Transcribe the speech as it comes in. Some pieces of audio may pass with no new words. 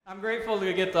I'm grateful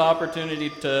to get the opportunity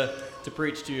to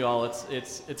preach to you all.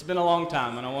 It's been a long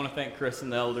time, and I want to thank Chris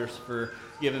and the elders for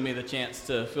giving me the chance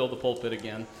to fill the pulpit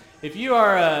again. If you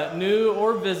are new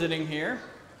or visiting here,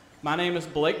 my name is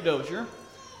Blake Dozier,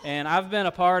 and I've been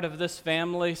a part of this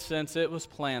family since it was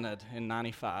planted in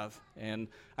 '95. And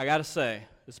I got to say,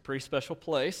 it's a pretty special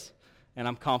place, and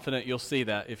I'm confident you'll see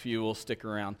that if you will stick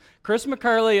around. Chris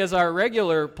McCurley is our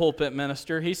regular pulpit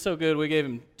minister. He's so good we gave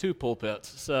him 2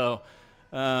 pulpits, so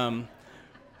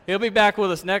he'll be back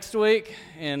with us next week,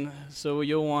 and so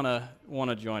you'll want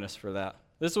to join us for that.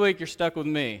 This week you're stuck with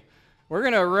me. We're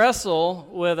going to wrestle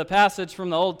with a passage from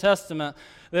the Old Testament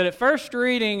that at first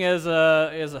reading is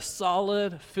a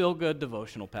solid, feel-good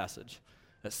devotional passage.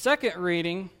 At second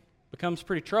reading becomes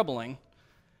pretty troubling,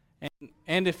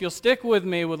 and if you'll stick with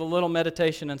me with a little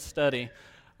meditation and study,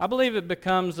 I believe it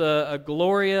becomes a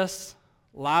glorious,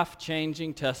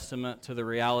 life-changing testament to the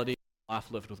reality of life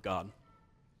lived with God.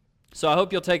 So I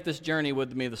hope you'll take this journey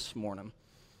with me this morning.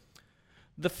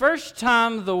 The first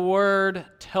time the word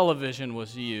television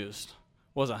was used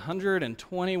was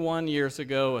 121 years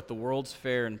ago at the World's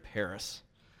Fair in Paris.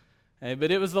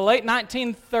 But it was the late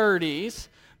 1930s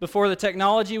before the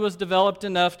technology was developed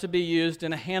enough to be used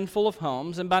in a handful of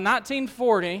homes. And by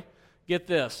 1940, get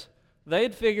this, they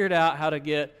had figured out how to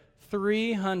get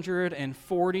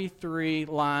 343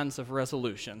 lines of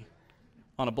resolution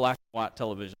on a black and white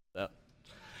television set.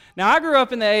 Now, I grew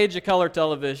up in the age of color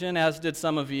television, as did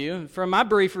some of you. From my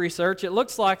brief research, it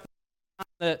looks like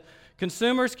that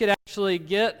consumers could actually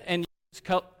get and use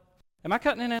color. Am I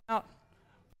cutting in and out?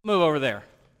 Move over there.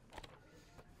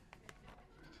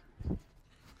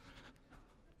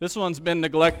 This one's been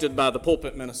neglected by the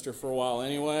pulpit minister for a while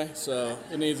anyway, so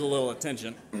it needs a little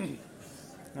attention.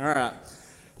 All right.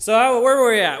 So where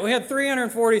were we at? We had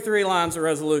 343 lines of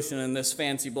resolution in this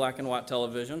fancy black and white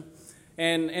television.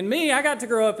 And me, I got to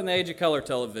grow up in the age of color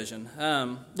television.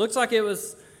 Looks like it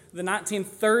was the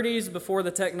 1930s before the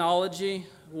technology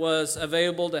was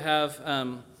available to have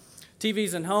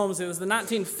TVs in homes. It was the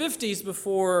 1950s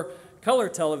before color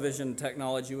television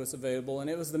technology was available. And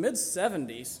it was the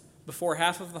mid-70s before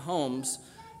half of the homes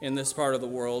in this part of the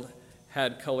world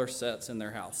had color sets in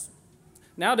their house.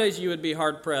 Nowadays, you would be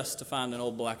hard-pressed to find an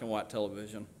old black and white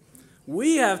television.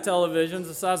 We have televisions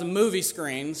the size of movie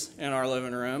screens in our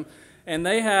living room. And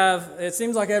they have, it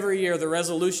seems like every year the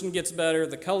resolution gets better,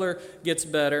 the color gets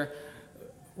better.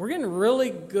 We're getting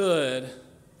really good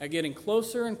at getting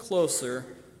closer and closer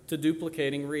to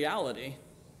duplicating reality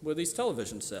with these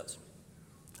television sets.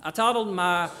 I titled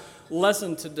my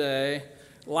lesson today,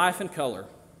 Life in Color,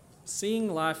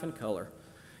 Seeing Life in Color.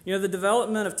 You know, the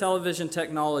development of television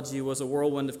technology was a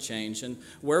whirlwind of change, and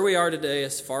where we are today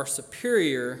is far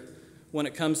superior when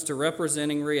it comes to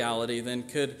representing reality than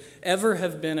could ever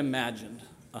have been imagined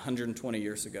 120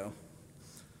 years ago.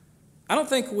 I don't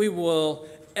think we will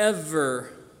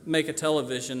ever make a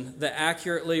television that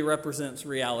accurately represents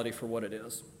reality for what it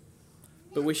is.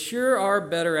 But we sure are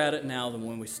better at it now than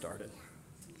when we started.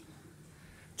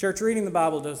 Church, reading the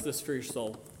Bible does this for your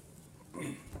soul.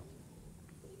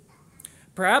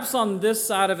 Perhaps on this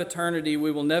side of eternity,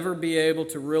 we will never be able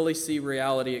to really see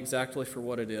reality exactly for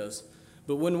what it is.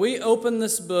 But when we open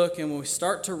this book and when we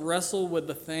start to wrestle with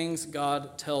the things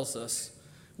God tells us,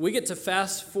 we get to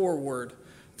fast forward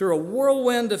through a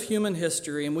whirlwind of human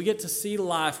history, and we get to see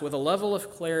life with a level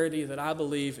of clarity that I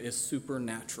believe is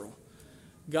supernatural.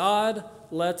 God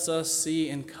lets us see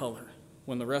in color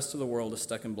when the rest of the world is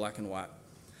stuck in black and white.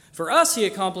 For us, he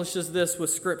accomplishes this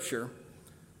with Scripture.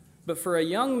 But for a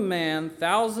young man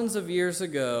thousands of years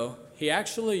ago, he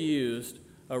actually used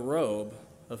a robe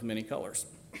of many colors.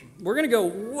 We're going to go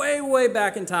way, way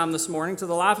back in time this morning to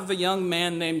the life of a young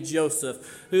man named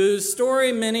Joseph, whose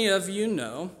story many of you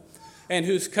know, and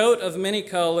whose coat of many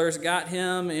colors got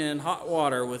him in hot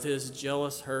water with his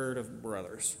jealous herd of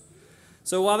brothers.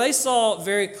 So while they saw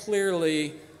very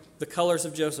clearly the colors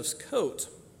of Joseph's coat,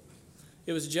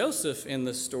 it was Joseph in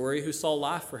this story who saw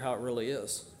life for how it really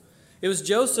is. It was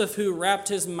Joseph who wrapped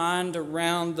his mind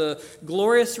around the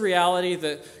glorious reality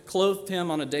that clothed him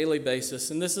on a daily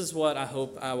basis. And this is what I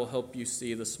hope I will help you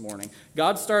see this morning.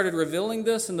 God started revealing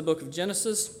this in the book of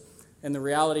Genesis, and the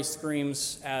reality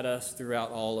screams at us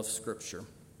throughout all of Scripture.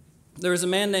 There was a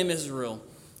man named Israel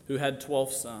who had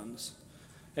 12 sons.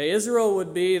 Israel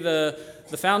would be the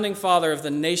founding father of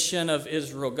the nation of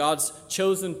Israel, God's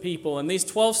chosen people. And these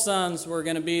 12 sons were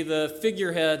going to be the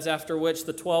figureheads after which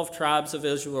the 12 tribes of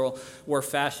Israel were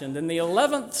fashioned. And the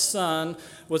 11th son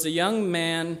was a young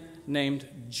man named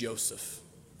Joseph.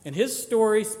 And his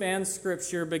story spans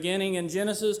Scripture beginning in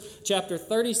Genesis chapter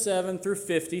 37 through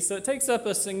 50, so it takes up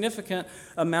a significant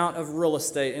amount of real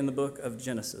estate in the book of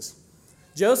Genesis.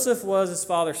 Joseph was his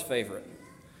father's favorite,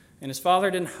 and his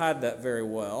father didn't hide that very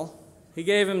well. He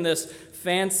gave him this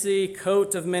fancy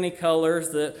coat of many colors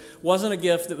that wasn't a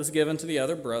gift that was given to the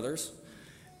other brothers.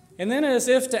 And then, as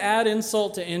if to add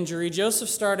insult to injury, Joseph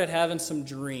started having some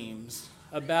dreams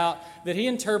that he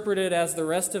interpreted as the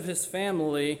rest of his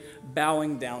family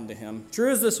bowing down to him. True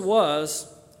as this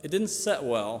was, it didn't set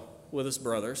well with his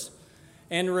brothers,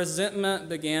 and resentment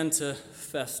began to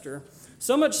fester,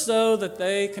 so much so that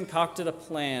they concocted a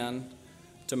plan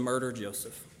to murder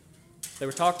Joseph. They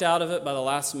were talked out of it by the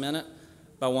last minute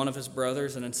by one of his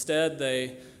brothers, and instead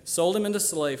they sold him into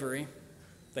slavery.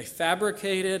 They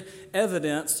fabricated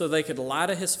evidence so they could lie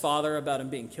to his father about him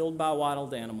being killed by a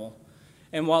wild animal.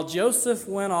 And while Joseph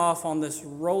went off on this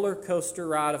roller coaster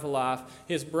ride of life,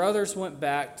 his brothers went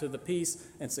back to the peace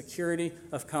and security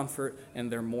of comfort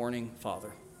and their mourning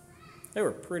father. They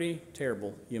were pretty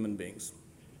terrible human beings.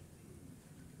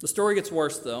 The story gets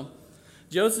worse, though.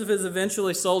 Joseph is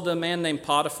eventually sold to a man named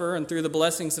Potiphar, and through the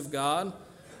blessings of God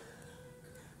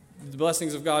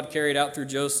carried out through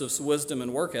Joseph's wisdom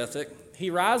and work ethic, he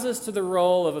rises to the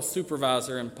role of a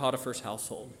supervisor in Potiphar's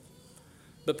household.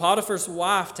 But Potiphar's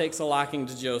wife takes a liking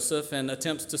to Joseph and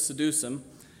attempts to seduce him.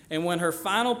 And when her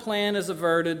final plan is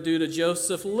averted due to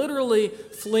Joseph literally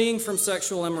fleeing from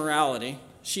sexual immorality,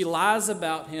 she lies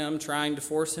about him trying to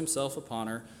force himself upon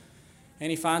her.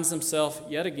 And he finds himself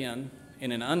yet again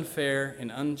in an unfair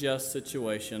and unjust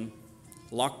situation,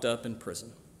 locked up in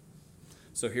prison.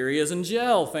 So here he is in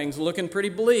jail, things looking pretty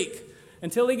bleak,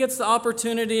 until he gets the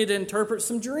opportunity to interpret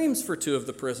some dreams for two of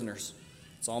the prisoners.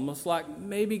 It's almost like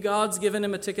maybe God's given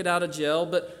him a ticket out of jail,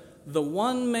 but the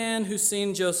one man who's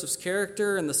seen Joseph's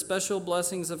character and the special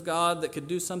blessings of God that could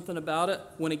do something about it,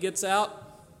 when he gets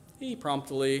out, he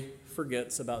promptly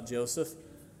forgets about Joseph,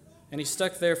 and he's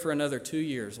stuck there for another 2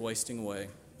 years, wasting away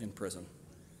in prison.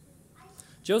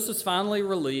 Joseph's finally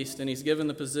released, and he's given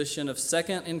the position of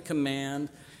second in command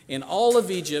in all of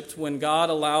Egypt when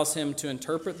God allows him to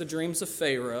interpret the dreams of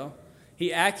Pharaoh.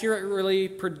 He accurately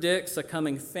predicts a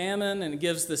coming famine and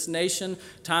gives this nation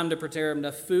time to prepare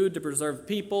enough food to preserve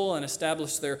people and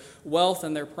establish their wealth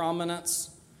and their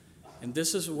prominence. And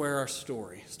this is where our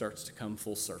story starts to come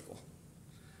full circle.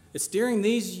 It's during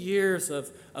these years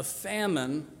of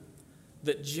famine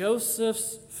that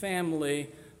Joseph's family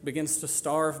begins to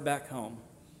starve back home.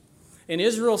 And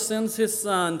Israel sends his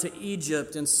son to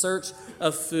Egypt in search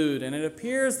of food, and it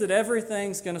appears that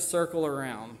everything's going to circle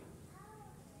around.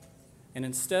 And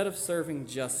instead of serving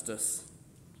justice,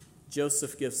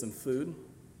 Joseph gives them food,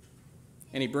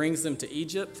 and he brings them to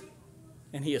Egypt,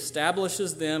 and he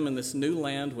establishes them in this new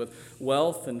land with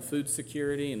wealth and food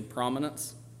security and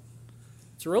prominence.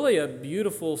 It's really a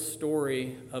beautiful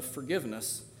story of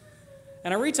forgiveness.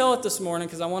 And I retell it this morning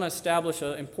because I want to establish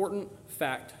an important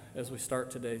fact as we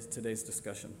start today's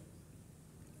discussion.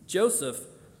 Joseph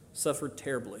suffered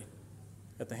terribly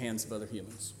at the hands of other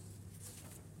humans.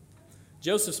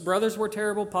 Joseph's brothers were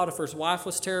terrible. Potiphar's wife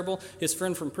was terrible. His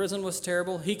friend from prison was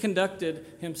terrible. He conducted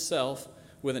himself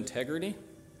with integrity,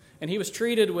 and he was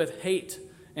treated with hate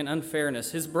and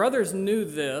unfairness. His brothers knew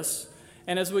this,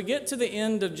 and as we get to the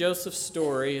end of Joseph's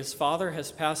story, his father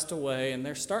has passed away, and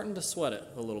they're starting to sweat it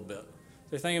a little bit.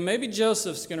 They're thinking, maybe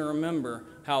Joseph's going to remember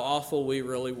how awful we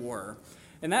really were.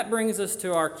 And that brings us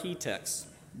to our key text,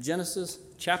 Genesis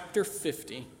chapter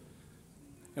 50.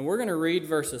 And we're going to read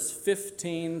verses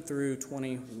 15 through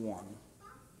 21.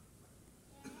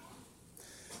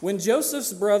 When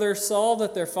Joseph's brothers saw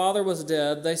that their father was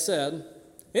dead, they said,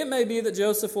 "It may be that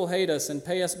Joseph will hate us and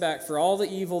pay us back for all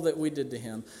the evil that we did to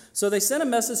him." So they sent a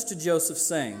message to Joseph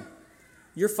saying,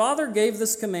 "Your father gave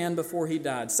this command before he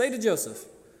died. Say to Joseph,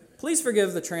 'Please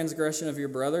forgive the transgression of your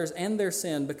brothers and their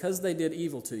sin because they did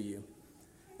evil to you.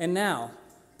 And now,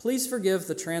 please forgive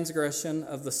the transgression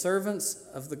of the servants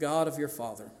of the God of your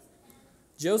father.'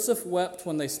 Joseph wept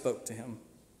when they spoke to him.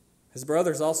 His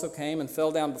brothers also came and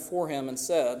fell down before him and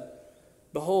said,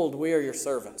 'Behold, we are your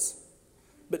servants.'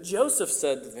 But Joseph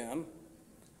said to them,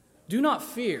 'Do not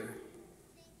fear,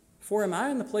 for am I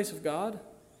in the place of God?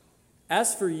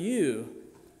 As for you,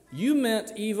 you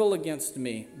meant evil against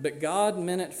me, but God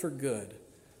meant it for good,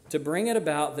 to bring it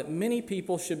about that many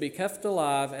people should be kept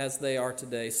alive as they are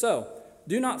today. So,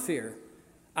 do not fear.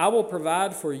 I will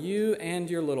provide for you and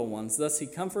your little ones.' Thus he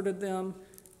comforted them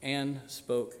and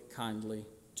spoke kindly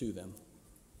to them."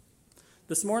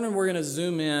 This morning we're going to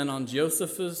zoom in on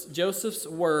Joseph's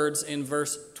words in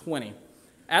verse 20.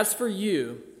 "As for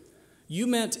you, you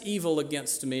meant evil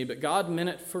against me, but God meant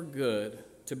it for good,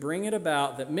 to bring it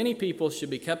about that many people should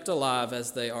be kept alive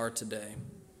as they are today.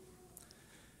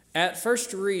 At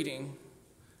first reading,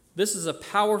 this is a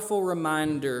powerful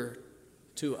reminder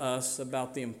to us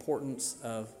about the importance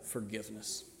of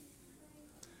forgiveness.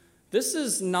 This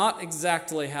is not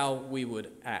exactly how we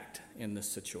would act in this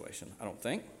situation, I don't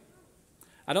think.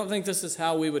 I don't think this is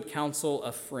how we would counsel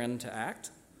a friend to act.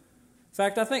 In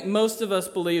fact, I think most of us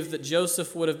believe that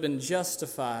Joseph would have been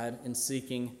justified in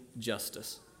seeking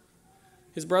justice.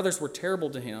 His brothers were terrible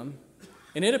to him,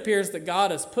 and it appears that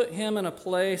God has put him in a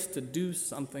place to do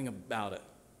something about it.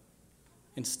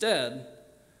 Instead,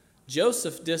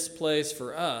 Joseph displays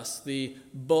for us the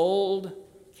bold,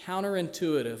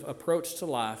 counterintuitive approach to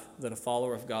life that a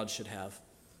follower of God should have.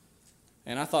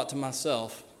 And I thought to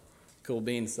myself, cool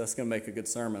beans, that's going to make a good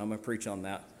sermon. I'm going to preach on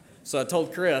that. So I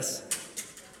told Chris,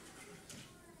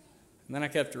 and then I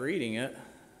kept reading it,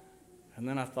 and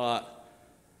then I thought,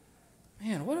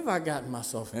 man, what have I gotten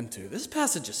myself into? This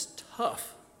passage is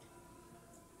tough.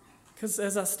 Because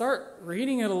as I start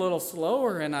reading it a little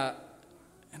slower and I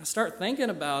start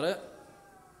thinking about it,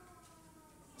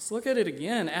 let's look at it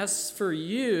again. As for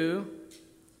you,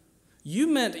 you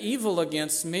meant evil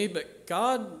against me, but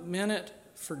God meant it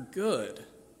for good.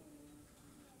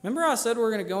 Remember I said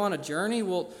we're going to go on a journey?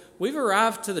 Well, we've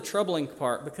arrived to the troubling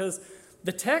part because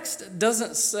the text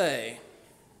doesn't say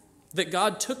that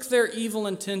God took their evil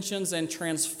intentions and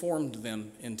transformed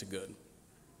them into good.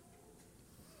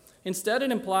 Instead,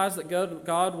 it implies that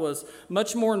God was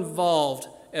much more involved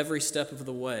every step of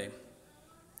the way.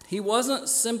 He wasn't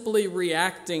simply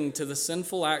reacting to the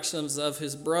sinful actions of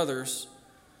his brothers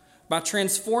by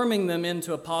transforming them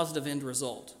into a positive end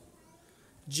result.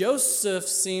 Joseph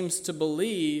seems to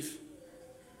believe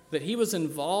that he was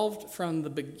involved from the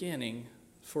beginning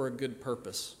for a good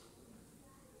purpose.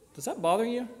 Does that bother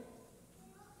you?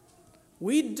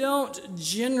 We don't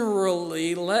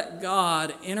generally let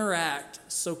God interact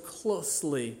so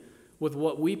closely with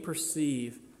what we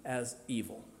perceive as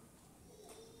evil.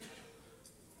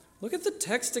 Look at the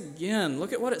text again.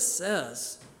 Look at what it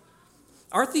says.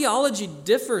 Our theology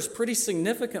differs pretty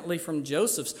significantly from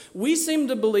Joseph's. We seem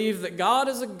to believe that God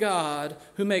is a God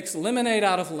who makes lemonade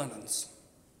out of lemons.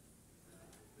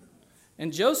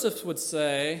 And Joseph would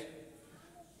say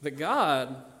that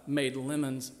God made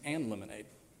lemons and lemonade.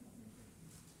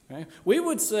 Okay? We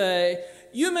would say,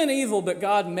 you meant evil, but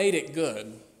God made it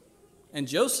good. And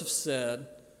Joseph said,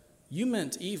 you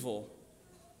meant evil,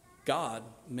 God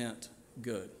meant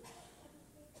good.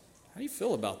 How do you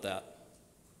feel about that?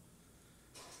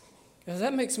 Because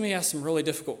that makes me ask some really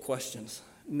difficult questions.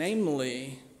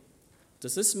 Namely,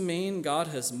 does this mean God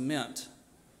has meant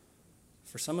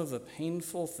for some of the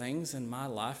painful things in my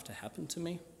life to happen to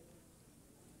me?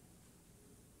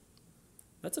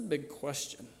 That's a big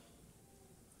question.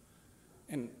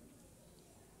 And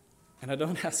I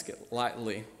don't ask it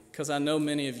lightly, because I know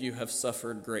many of you have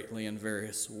suffered greatly in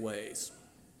various ways.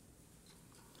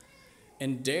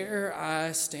 And dare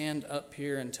I stand up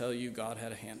here and tell you God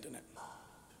had a hand in it?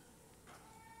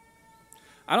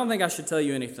 I don't think I should tell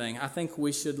you anything. I think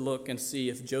we should look and see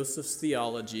if Joseph's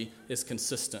theology is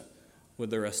consistent with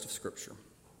the rest of Scripture.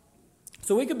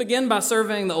 So we could begin by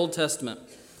surveying the Old Testament.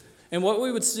 And what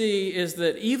we would see is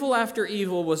that evil after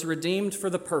evil was redeemed for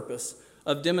the purpose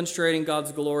of demonstrating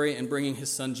God's glory and bringing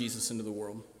his son Jesus into the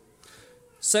world.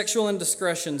 Sexual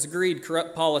indiscretions, greed,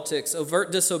 corrupt politics,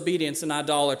 overt disobedience, and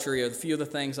idolatry are a few of the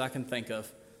things I can think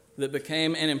of that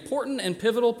became an important and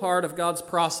pivotal part of God's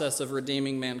process of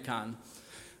redeeming mankind.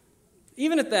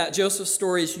 Even at that, Joseph's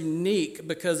story is unique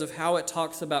because of how it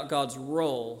talks about God's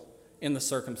role in the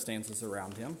circumstances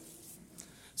around him.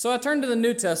 So I turn to the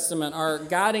New Testament, our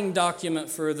guiding document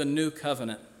for the New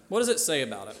Covenant. What does it say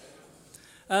about it?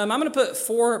 I'm going to put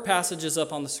 4 passages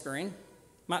up on the screen.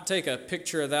 Might take a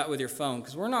picture of that with your phone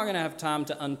because we're not going to have time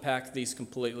to unpack these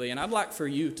completely, and I'd like for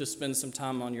you to spend some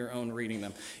time on your own reading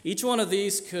them. Each one of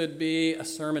these could be a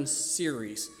sermon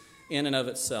series in and of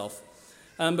itself.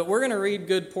 But we're going to read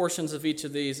good portions of each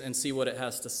of these and see what it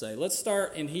has to say. Let's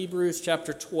start in Hebrews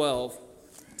chapter 12.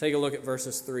 Take a look at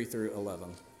verses 3 through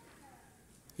 11.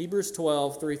 Hebrews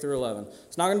 12, 3 through 11.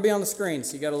 It's not going to be on the screen,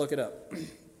 so you got to look it up.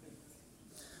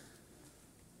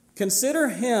 Consider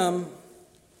him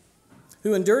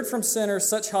who endured from sinners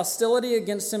such hostility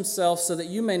against himself, so that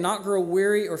you may not grow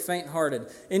weary or faint-hearted.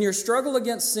 In your struggle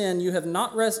against sin, you have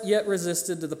not yet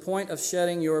resisted to the point of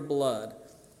shedding your blood.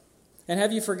 And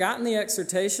have you forgotten the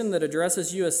exhortation that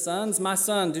addresses you as sons? My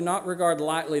son, do not regard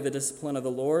lightly the discipline of the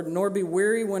Lord, nor be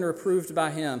weary when reproved by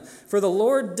him. For the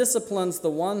Lord disciplines the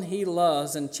one he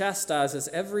loves and chastises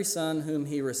every son whom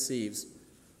he receives.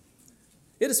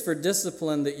 It is for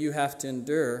discipline that you have to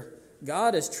endure.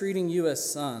 God is treating you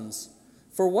as sons.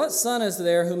 For what son is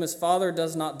there whom his father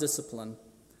does not discipline?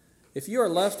 If you are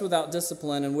left without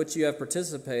discipline in which you have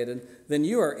participated, then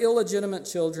you are illegitimate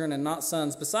children and not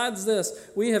sons. Besides this,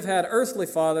 we have had earthly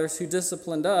fathers who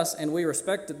disciplined us, and we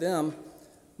respected them.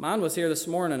 Mine was here this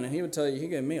morning, and he would tell you he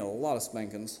gave me a lot of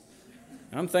spankings.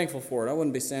 And I'm thankful for it. I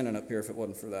wouldn't be standing up here if it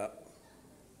wasn't for that.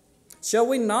 Shall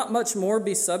we not much more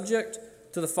be subject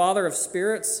to the Father of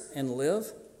spirits and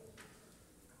live?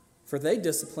 For they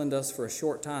disciplined us for a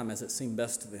short time as it seemed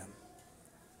best to them.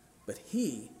 But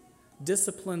he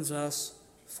disciplines us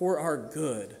for our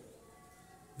good,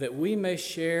 that we may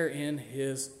share in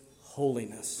his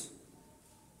holiness.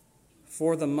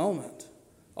 For the moment,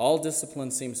 all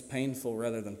discipline seems painful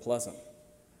rather than pleasant.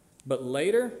 But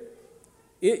later,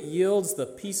 it yields the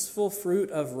peaceful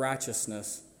fruit of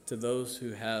righteousness to those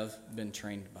who have been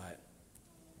trained by it.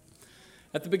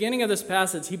 At the beginning of this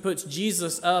passage, he puts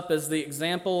Jesus up as the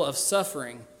example of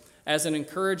suffering, as an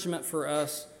encouragement for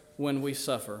us when we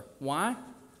suffer. Why?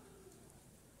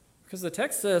 Because the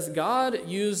text says God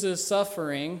uses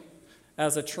suffering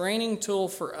as a training tool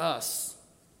for us.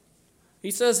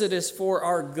 He says it is for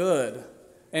our good.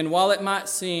 And while it might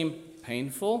seem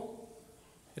painful,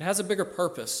 it has a bigger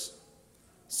purpose,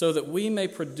 so that we may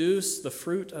produce the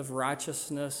fruit of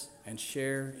righteousness and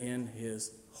share in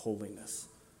his holiness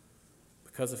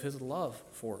because of his love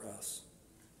for us.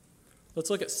 Let's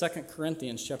look at 2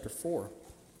 Corinthians chapter 4.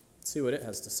 See what it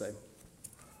has to say.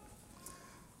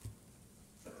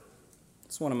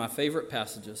 It's one of my favorite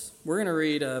passages. We're going to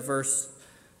read verse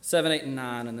 7, 8, and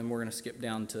 9, and then we're going to skip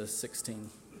down to 16.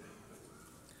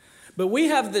 But we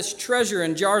have this treasure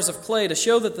in jars of clay to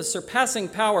show that the surpassing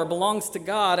power belongs to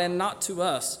God and not to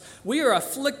us. We are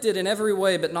afflicted in every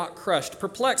way but not crushed,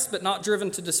 perplexed but not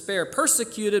driven to despair,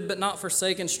 persecuted but not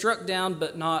forsaken, struck down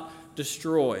but not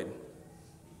destroyed.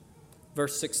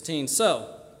 Verse 16,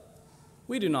 so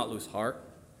we do not lose heart.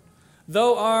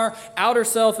 Though our outer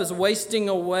self is wasting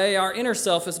away, our inner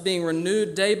self is being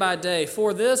renewed day by day.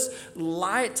 For this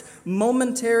light,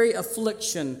 momentary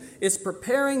affliction is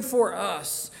preparing for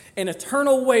us an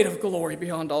eternal weight of glory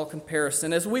beyond all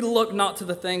comparison, as we look not to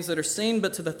the things that are seen,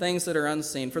 but to the things that are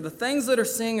unseen. For the things that are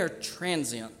seen are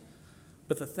transient,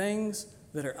 but the things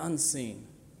that are unseen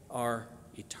are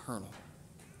eternal.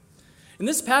 In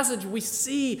this passage, we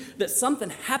see that something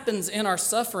happens in our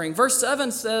suffering. Verse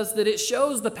 7 says that it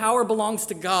shows the power belongs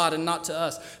to God and not to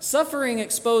us. Suffering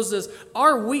exposes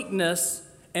our weakness,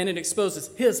 and it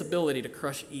exposes his ability to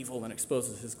crush evil and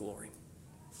exposes his glory.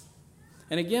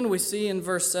 And again, we see in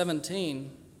verse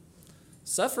 17,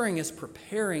 suffering is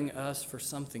preparing us for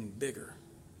something bigger.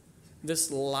 This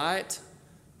light,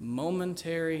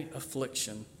 momentary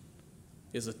affliction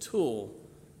is a tool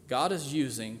God is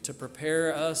using to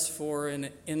prepare us for an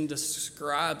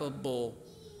indescribable,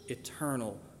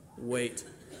 eternal weight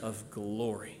of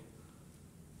glory.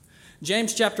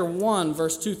 James chapter 1,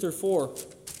 verse 2 through 4.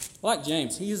 I like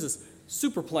James. He uses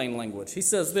super plain language. He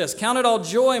says this, count it all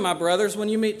joy, my brothers, when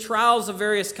you meet trials of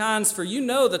various kinds, for you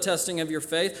know the testing of your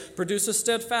faith produces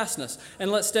steadfastness.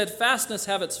 And let steadfastness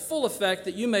have its full effect,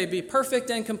 that you may be perfect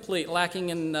and complete, lacking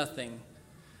in nothing.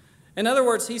 In other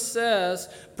words, he says,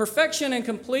 perfection and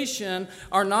completion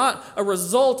are not a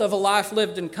result of a life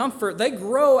lived in comfort. They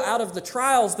grow out of the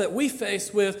trials that we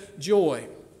face with joy.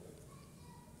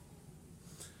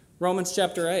 Romans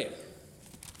chapter 8.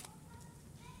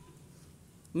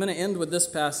 I'm going to end with this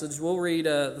passage. We'll read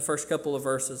the first couple of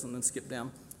verses and then skip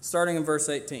down. Starting in verse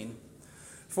 18.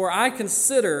 For I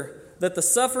consider that the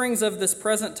sufferings of this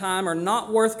present time are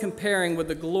not worth comparing with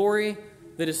the glory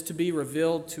that is to be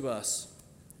revealed to us.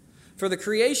 For the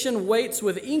creation waits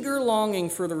with eager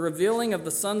longing for the revealing of the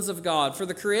sons of God. For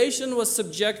the creation was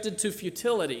subjected to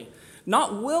futility,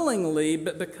 not willingly,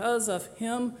 but because of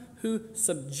him who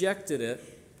subjected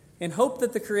it, in hope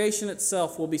that the creation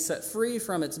itself will be set free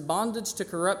from its bondage to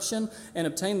corruption and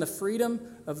obtain the freedom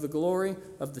of the glory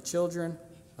of the children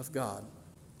of God.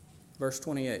 Verse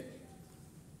 28.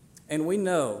 And we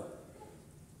know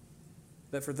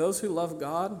that for those who love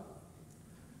God,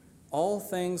 all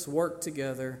things work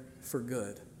together for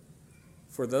good,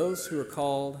 for those who are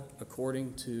called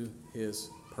according to his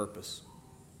purpose.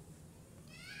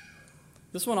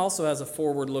 This one also has a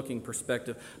forward-looking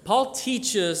perspective. Paul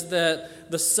teaches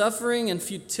that the suffering and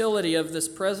futility of this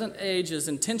present age is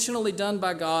intentionally done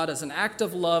by God as an act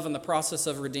of love in the process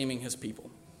of redeeming his people.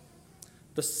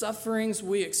 The sufferings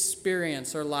we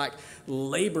experience are like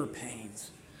labor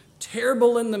pains,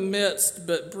 terrible in the midst,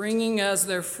 but bringing as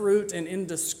their fruit an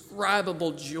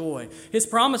indescribable joy. His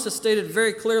promise is stated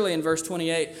very clearly in verse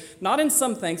 28. Not in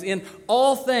some things, in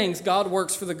all things God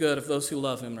works for the good of those who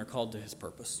love him and are called to his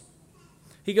purpose.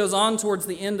 He goes on towards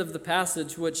the end of the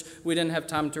passage, which we didn't have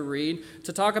time to read,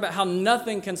 to talk about how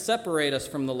nothing can separate us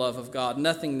from the love of God.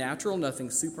 Nothing natural,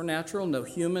 nothing supernatural, no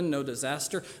human, no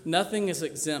disaster. Nothing is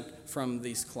exempt from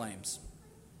these claims.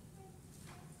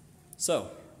 So,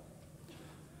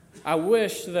 I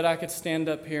wish that I could stand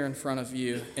up here in front of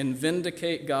you and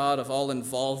vindicate God of all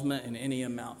involvement in any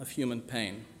amount of human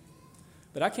pain.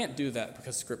 But I can't do that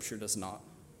because Scripture does not.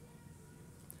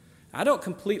 I don't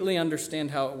completely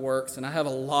understand how it works, and I have a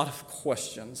lot of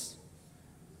questions.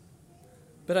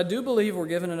 But I do believe we're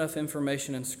given enough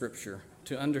information in Scripture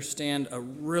to understand a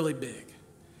really big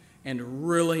and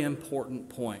really important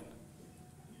point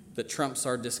that trumps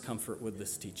our discomfort with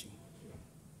this teaching.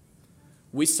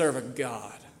 We serve a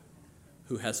God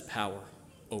who has power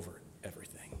over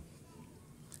everything.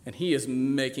 And He is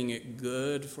making it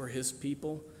good for His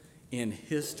people in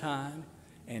His time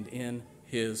and in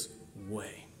His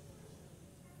way.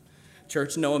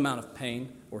 Church, no amount of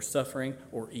pain or suffering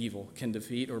or evil can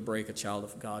defeat or break a child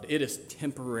of God. It is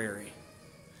temporary.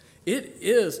 It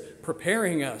is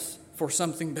preparing us for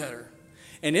something better.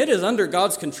 And it is under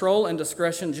God's control and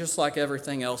discretion just like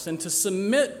everything else. And to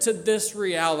submit to this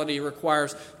reality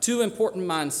requires two important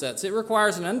mindsets. It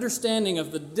requires an understanding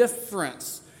of the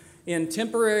difference in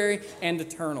temporary and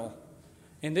eternal.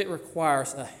 And it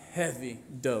requires a heavy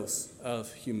dose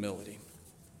of humility.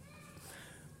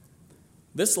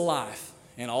 This life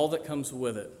and all that comes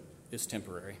with it is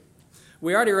temporary.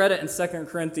 We already read it in 2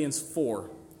 Corinthians 4,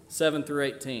 7 through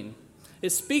 18. It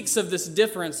speaks of this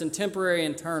difference in temporary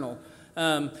and eternal.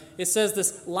 It says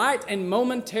this light and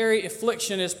momentary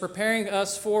affliction is preparing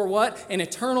us for what? An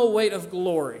eternal weight of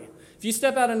glory. If you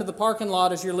step out into the parking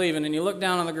lot as you're leaving and you look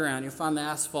down on the ground, you'll find the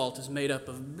asphalt is made up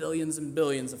of billions and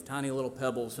billions of tiny little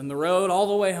pebbles. And the road all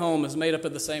the way home is made up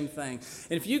of the same thing.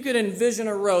 And if you could envision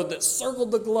a road that circled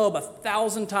the globe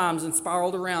 1,000 times and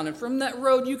spiraled around, and from that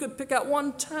road you could pick out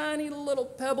one tiny little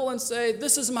pebble and say,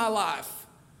 this is my life.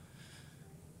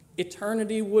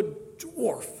 Eternity would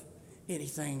dwarf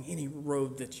anything, any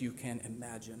road that you can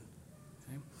imagine.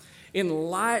 Okay? In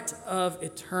light of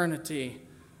eternity,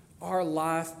 our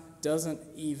life doesn't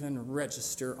even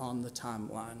register on the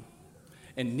timeline,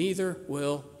 and neither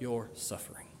will your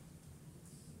suffering.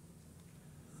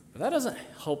 But that doesn't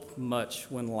help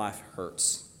much when life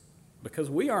hurts,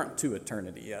 because we aren't to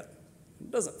eternity yet.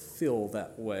 It doesn't feel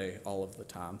that way all of the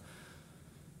time.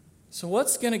 So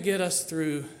what's going to get us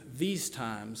through these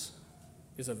times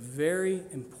is a very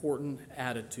important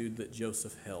attitude that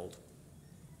Joseph held.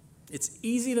 It's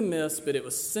easy to miss, but it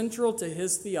was central to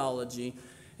his theology.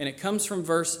 And it comes from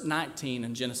verse 19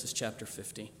 in Genesis chapter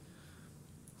 50.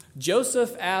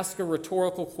 Joseph asks a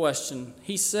rhetorical question.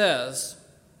 He says,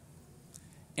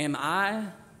 am I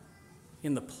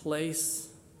in the place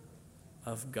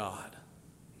of God?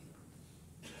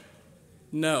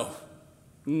 No,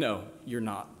 you're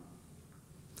not.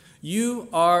 You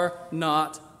are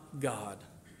not God.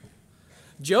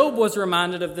 Job was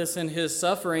reminded of this in his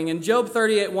suffering. In Job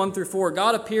 38, 1 through 4,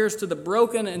 God appears to the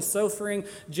broken and suffering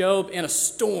Job in a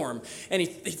storm. And he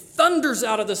thunders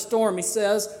out of the storm. He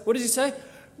says, what does he say?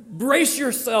 Brace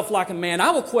yourself like a man. I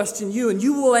will question you and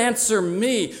you will answer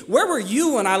me. Where were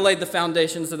you when I laid the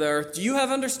foundations of the earth? Do you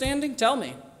have understanding? Tell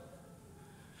me.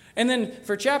 And then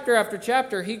for chapter after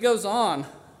chapter, he goes on.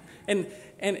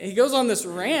 And he goes on this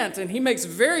rant, and he makes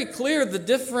very clear the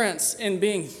difference in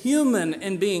being human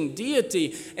and being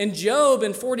deity. And Job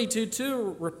in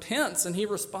 42:2 repents, and he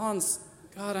responds,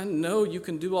 God, I know you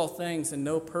can do all things, and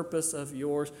no purpose of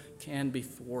yours can be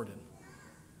thwarted.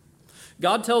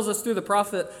 God tells us through the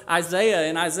prophet Isaiah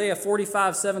in Isaiah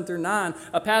 45, 7 through 9,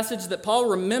 a passage that Paul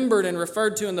remembered and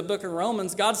referred to in the book of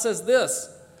Romans. God says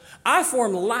this, I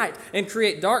form light and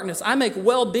create darkness. I make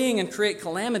well-being and create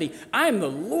calamity. I am the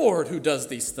Lord who does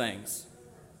these things.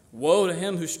 Woe to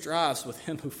him who strives with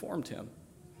him who formed him.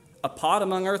 A pot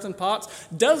among earthen pots.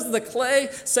 Does the clay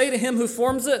say to him who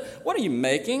forms it, what are you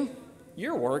making?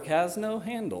 Your work has no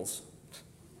handles.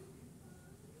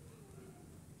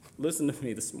 Listen to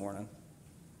me this morning.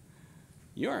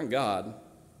 You aren't God.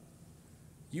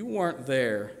 You weren't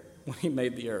there when he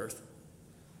made the earth.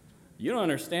 You don't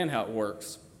understand how it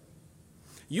works.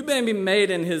 You may be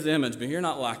made in his image, but you're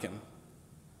not like him.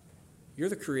 You're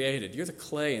the created. You're the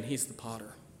clay, and he's the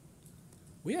potter.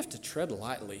 We have to tread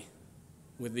lightly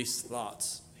with these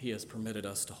thoughts he has permitted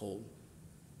us to hold.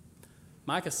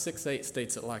 Micah 6:8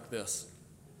 states it like this.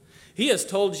 He has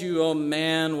told you, O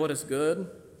man, what is good.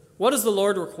 What does the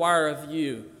Lord require of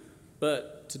you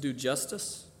but to do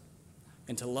justice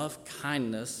and to love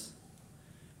kindness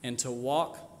and to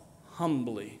walk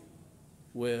humbly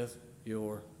with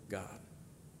your God?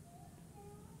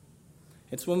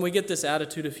 It's when we get this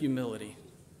attitude of humility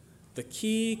the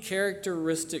key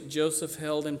characteristic Joseph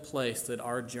held in place that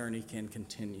our journey can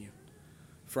continue.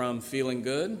 From feeling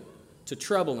good to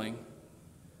troubling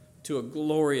to a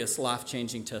glorious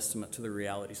life-changing testament to the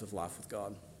realities of life with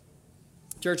God.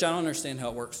 Church, I don't understand how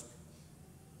it works.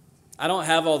 I don't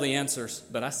have all the answers,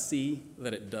 but I see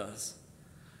that it does.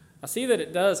 I see that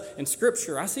it does in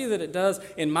Scripture. I see that it does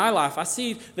in my life. I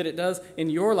see that it does in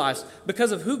your lives.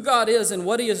 Because of who God is and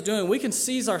what He is doing, we can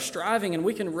seize our striving and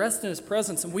we can rest in His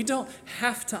presence, and we don't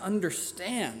have to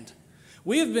understand.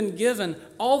 We have been given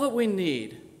all that we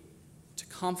need to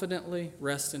confidently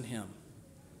rest in Him.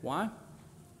 Why?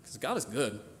 Because God is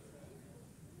good.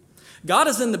 God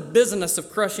is in the business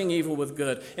of crushing evil with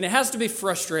good, and it has to be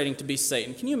frustrating to be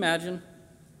Satan. Can you imagine?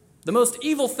 The most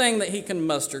evil thing that he can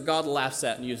muster, God laughs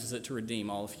at and uses it to redeem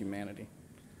all of humanity.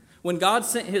 When God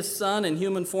sent His Son in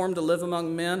human form to live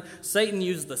among men, Satan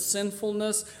used the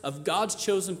sinfulness of God's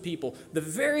chosen people, the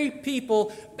very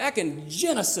people back in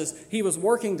Genesis He was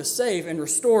working to save and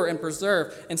restore and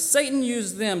preserve. And Satan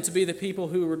used them to be the people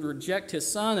who would reject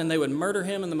His Son, and they would murder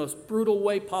Him in the most brutal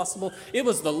way possible. It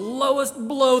was the lowest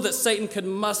blow that Satan could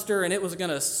muster, and it was going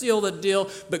to seal the deal.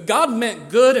 But God meant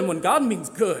good, and when God means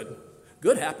good,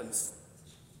 good happens.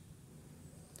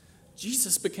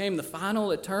 Jesus became the final,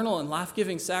 eternal, and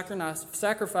life-giving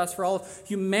sacrifice for all of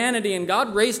humanity, and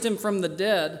God raised Him from the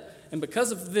dead. And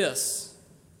because of this,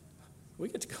 we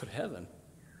get to go to heaven.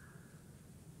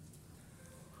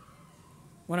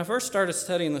 When I first started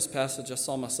studying this passage, I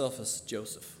saw myself as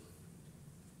Joseph.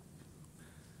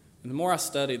 And the more I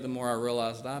studied, the more I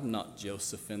realized I'm not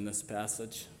Joseph in this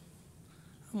passage.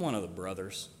 I'm one of the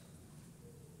brothers.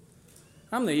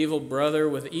 I'm the evil brother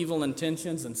with evil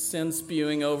intentions and sin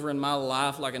spewing over in my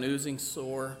life like an oozing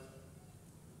sore.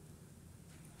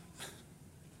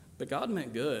 But God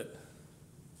meant good.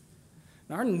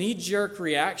 And our knee-jerk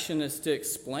reaction is to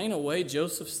explain away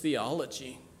Joseph's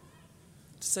theology.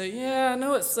 To say, yeah, I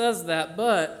know it says that,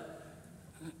 but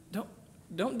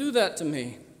don't do that to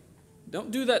me.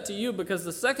 Don't do that to you, because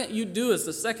the second you do is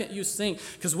the second you sink.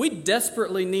 Because we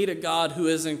desperately need a God who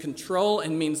is in control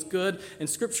and means good. And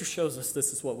Scripture shows us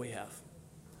this is what we have.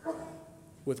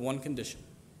 With one condition.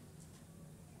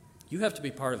 You have to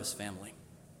be part of His family.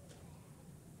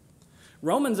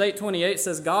 Romans 8:28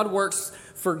 says God works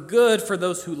for good for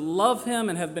those who love Him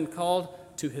and have been called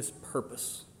to His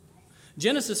purpose.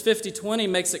 Genesis 50:20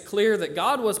 makes it clear that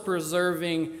God was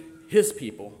preserving His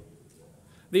people.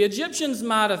 The Egyptians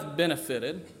might have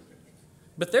benefited,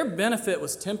 but their benefit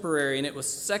was temporary and it was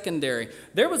secondary.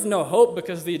 There was no hope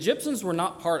because the Egyptians were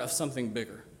not part of something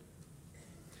bigger.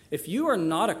 If you are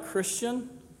not a Christian,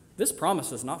 this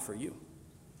promise is not for you.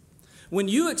 When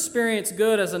you experience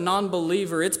good as a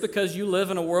non-believer, it's because you live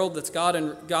in a world that's God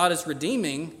and God is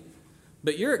redeeming,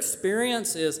 but your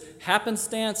experience is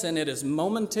happenstance and it is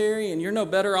momentary, and you're no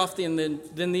better off than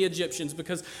the Egyptians,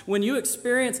 because when you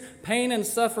experience pain and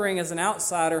suffering as an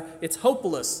outsider, it's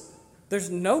hopeless.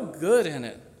 There's no good in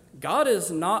it. God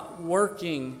is not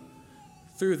working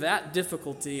through that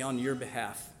difficulty on your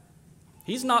behalf.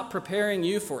 He's not preparing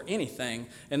you for anything,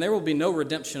 and there will be no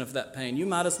redemption of that pain. You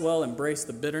might as well embrace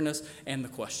the bitterness and the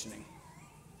questioning.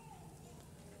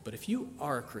 But if you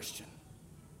are a Christian,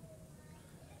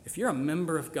 if you're a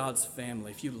member of God's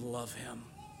family, if you love Him,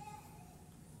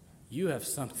 you have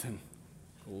something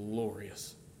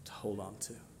glorious to hold on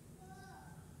to.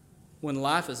 When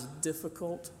life is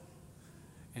difficult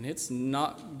and it's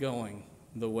not going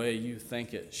the way you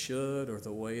think it should or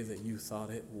the way that you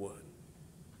thought it would,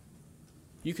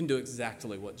 you can do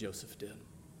exactly what Joseph did.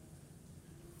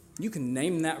 You can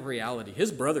name that reality.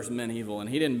 His brothers meant evil, and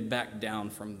he didn't back down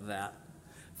from that.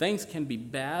 Things can be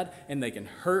bad, and they can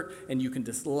hurt, and you can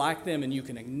dislike them, and you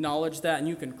can acknowledge that, and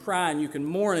you can cry, and you can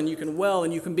mourn, and you can wail,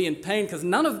 and you can be in pain, because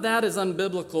none of that is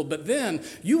unbiblical. But then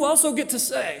you also get to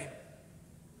say,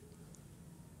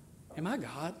 am I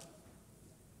God?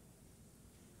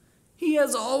 He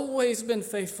has always been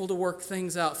faithful to work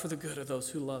things out for the good of those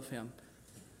who love Him.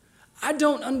 I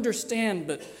don't understand,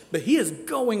 but He is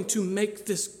going to make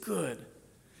this good.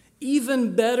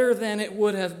 Even better than it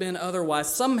would have been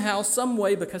otherwise. Somehow, some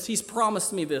way, because He's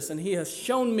promised me this and He has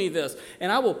shown me this.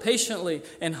 And I will patiently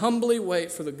and humbly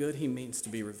wait for the good He means to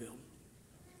be revealed.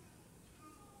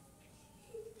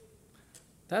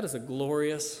 That is a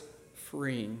glorious,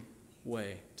 freeing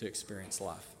way to experience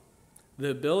life. The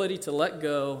ability to let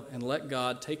go and let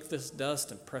God take this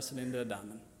dust and press it into a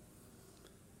diamond.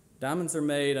 Diamonds are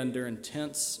made under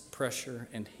intense pressure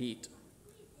and heat.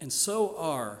 And so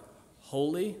are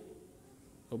holy,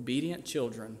 obedient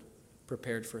children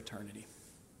prepared for eternity.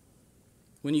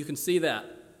 When you can see that,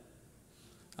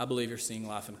 I believe you're seeing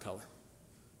life in color.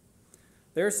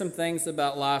 There are some things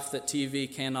about life that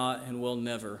TV cannot and will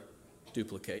never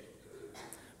duplicate.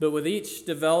 But with each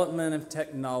development of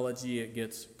technology, it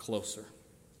gets closer.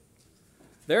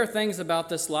 There are things about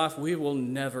this life we will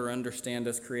never understand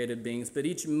as created beings, but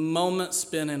each moment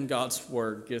spent in God's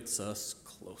Word gets us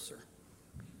closer.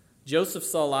 Joseph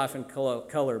saw life in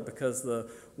color because the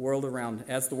world around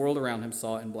him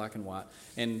saw it in black and white.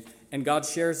 And God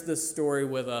shares this story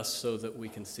with us so that we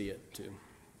can see it too.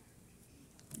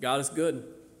 God is good,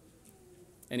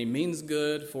 and He means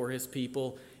good for His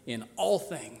people in all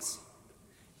things,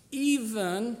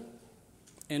 even,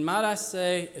 and might I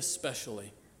say,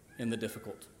 especially in the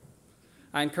difficult.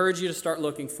 I encourage you to start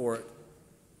looking for it.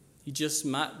 You just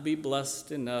might be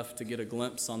blessed enough to get a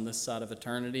glimpse on this side of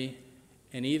eternity,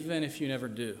 and even if you never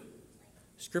do,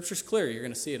 Scripture's clear, you're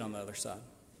going to see it on the other side.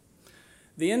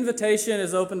 The invitation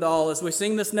is open to all. As we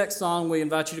sing this next song, we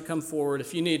invite you to come forward.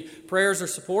 If you need prayers or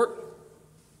support,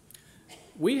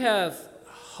 we have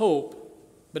hope,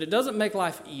 but it doesn't make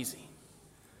life easy.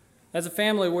 As a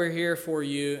family, we're here for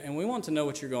you, and we want to know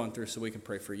what you're going through so we can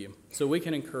pray for you, so we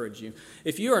can encourage you.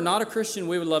 If you are not a Christian,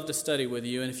 we would love to study with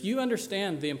you. And if you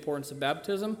understand the importance of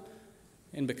baptism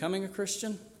in becoming a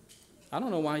Christian, I don't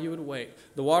know why you would wait.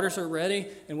 The waters are ready,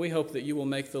 and we hope that you will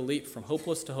make the leap from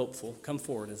hopeless to hopeful. Come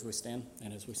forward as we stand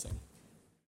and as we sing.